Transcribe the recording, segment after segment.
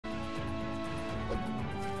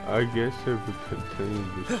I guess I would continue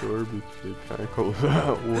the story because it can't go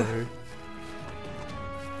that way.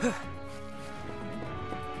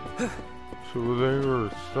 So there are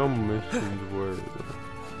some missions where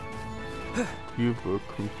you will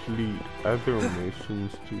complete other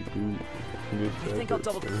missions to do this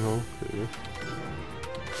other thing. Okay.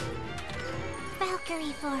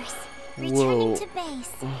 Valkyrie force, returning to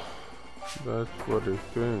base. That's what I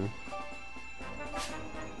think.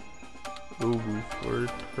 Oh, before I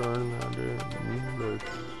turn that in,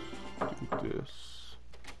 let's do this.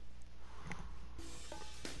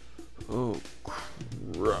 Oh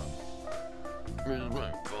crap. Where's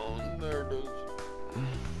my phone? There it is.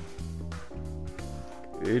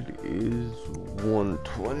 It is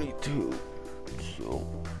 1:22, so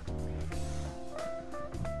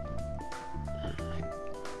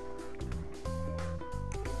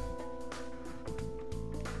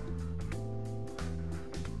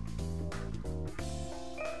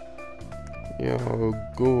yeah, I'll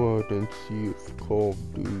go out and see if Call of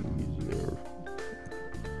Duty is there.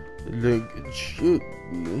 Like it should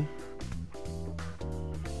be.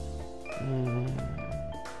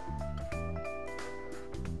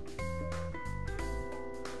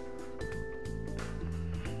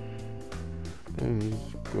 I'm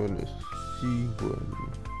just gonna see when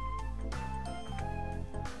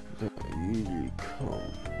that usually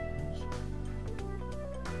comes.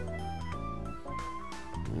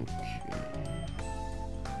 Okay.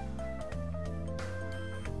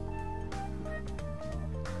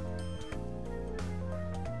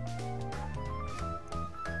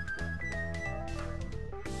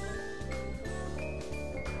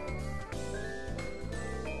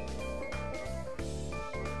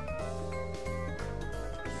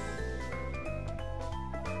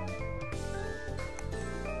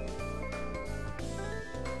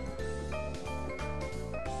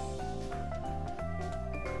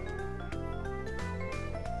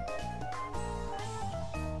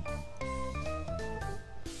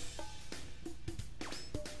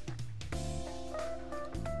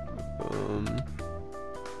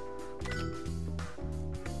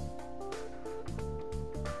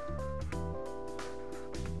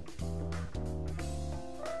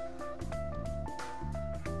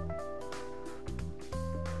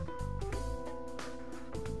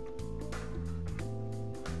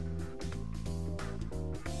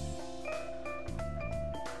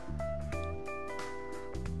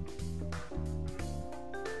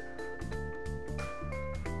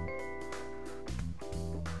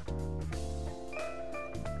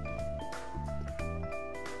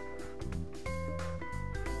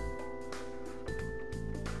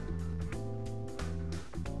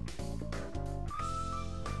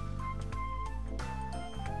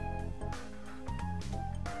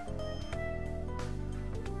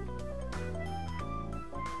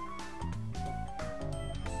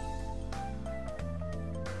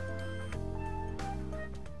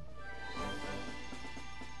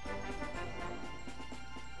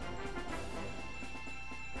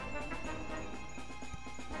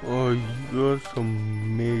 Oh, you got some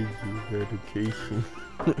major dedication.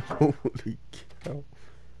 Holy cow.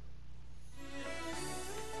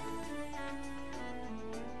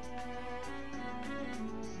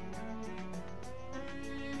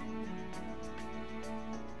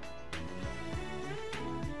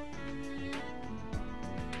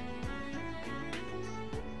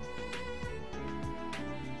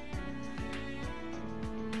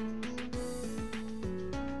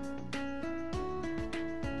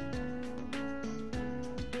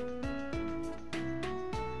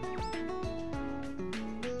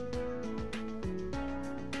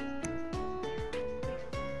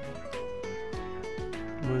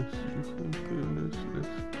 My season, goodness, let's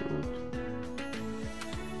go.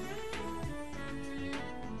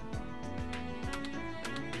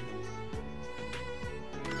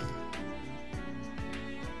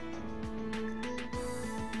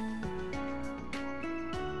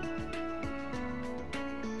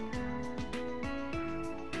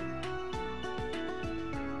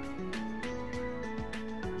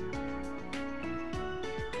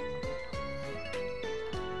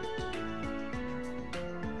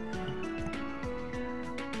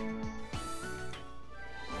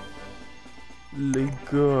 Like,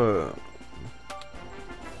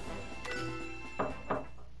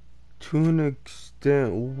 to an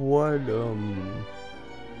extent, what,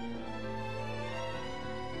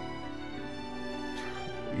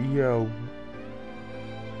 yeah,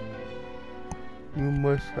 you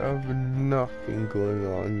must have nothing going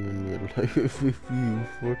on in your life if you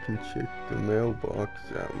fucking check the mailbox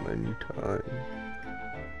that many times.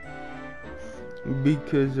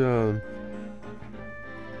 Because,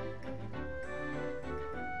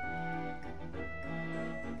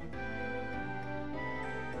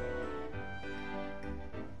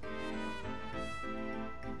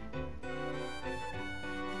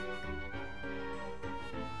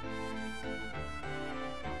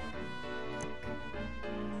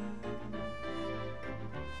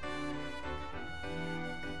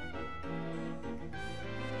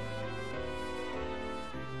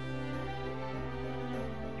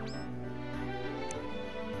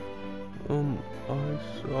 I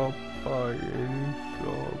shop by any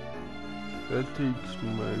shop that takes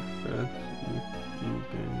my fancy. You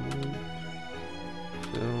can make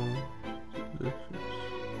sound delicious.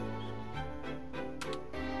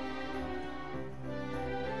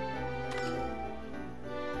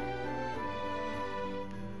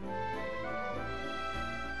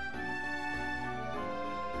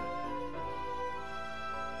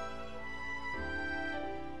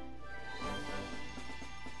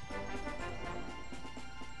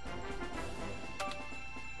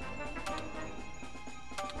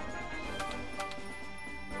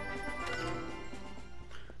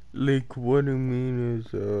 Like, what I mean is,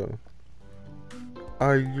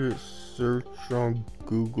 I just search on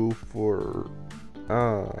Google for,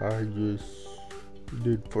 I just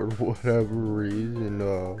did for whatever reason,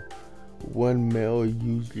 when mail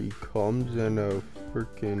usually comes and a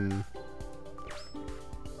freaking,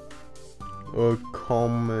 a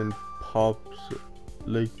comment pops,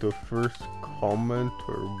 like the first comment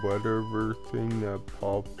or whatever thing that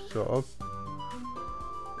pops up.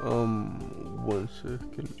 1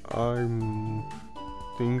 second, I'm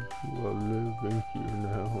thinking of living here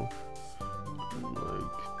now,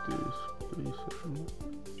 like this, basically.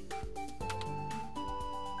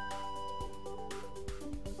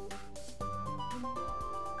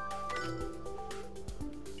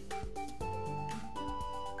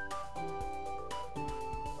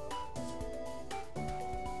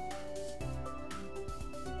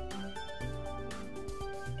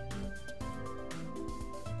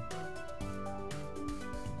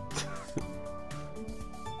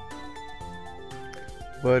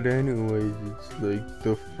 But anyways, it's like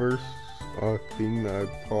the first thing that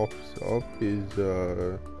pops up is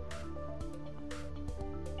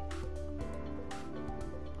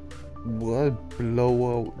what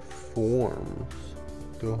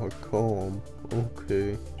blowoutforms.com.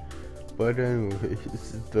 Okay, but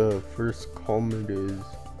anyways, the first comment is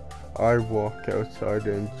I walk outside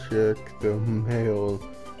and check the mail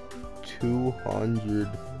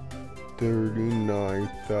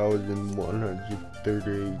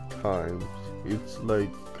 239,138 times. It's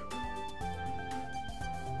like,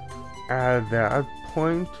 at that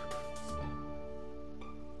point,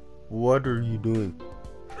 what are you doing?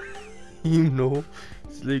 You know,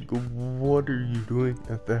 it's like, what are you doing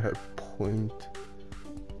at that point?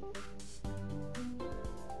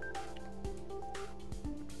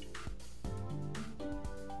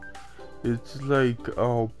 It's like,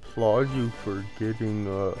 I'll applaud you for getting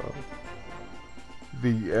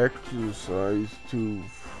the exercise to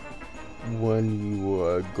when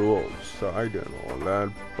you go outside and all that,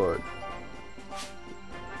 but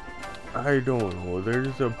I don't know,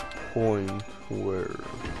 there's a point where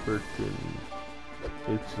freaking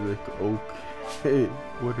it's like, okay,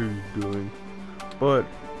 what are you doing? But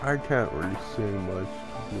I can't really say much,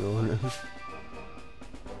 to be honest,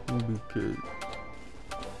 because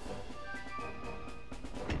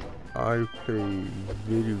I play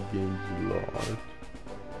video games a lot.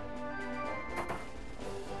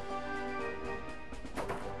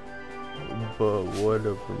 But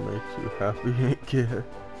whatever makes you happy, I guess.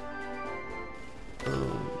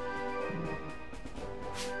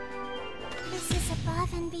 This is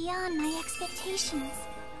above and beyond my expectations.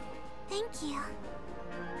 Thank you.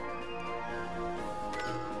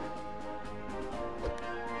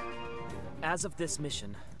 As of this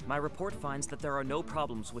mission, my report finds that there are no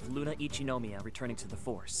problems with Luna Ichinomiya returning to the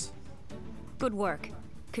Force. Good work.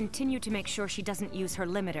 Continue to make sure she doesn't use her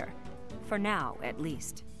limiter. For now, at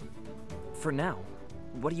least. For now?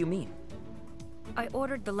 What do you mean? I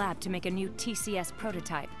ordered the lab to make a new TCS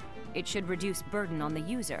prototype. It should reduce burden on the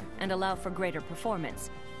user and allow for greater performance.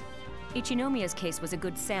 Ichinomiya's case was a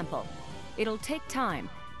good sample. It'll take time,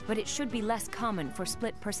 but it should be less common for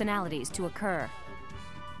split personalities to occur.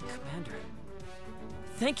 Commander,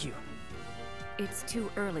 thank you. It's too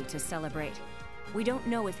early to celebrate. We don't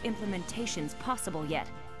know if implementation's possible yet.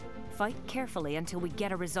 Fight carefully until we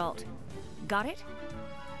get a result. Got it?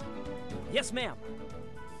 Yes, ma'am.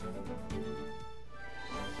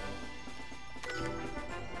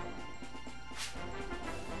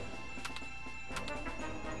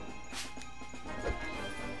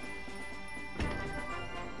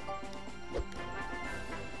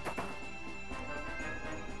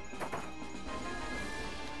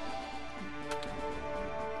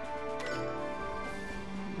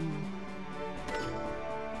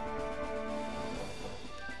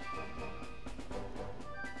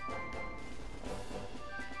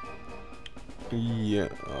 Yeah,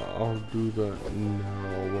 I'll do that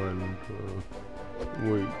now and,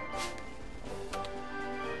 wait.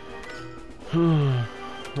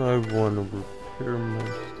 I wanna care of my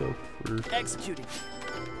stuff first. Executing.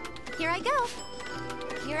 Here I go.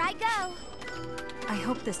 Here I go. I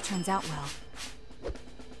hope this turns out well.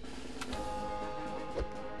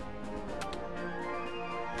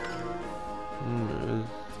 Yes.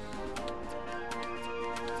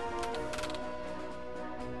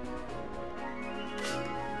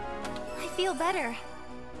 I feel better.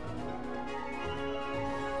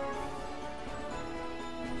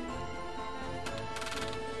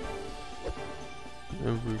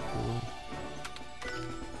 There we go.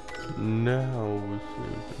 Now we're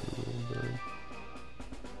saving a little bit.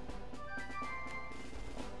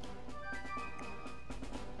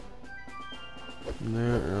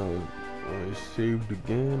 There, I saved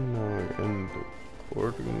again. Now I end the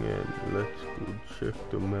recording and let's go check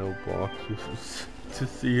the mailboxes to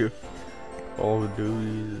see if Call of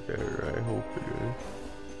Duty is there. I hope it is.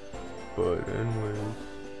 But anyways,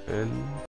 and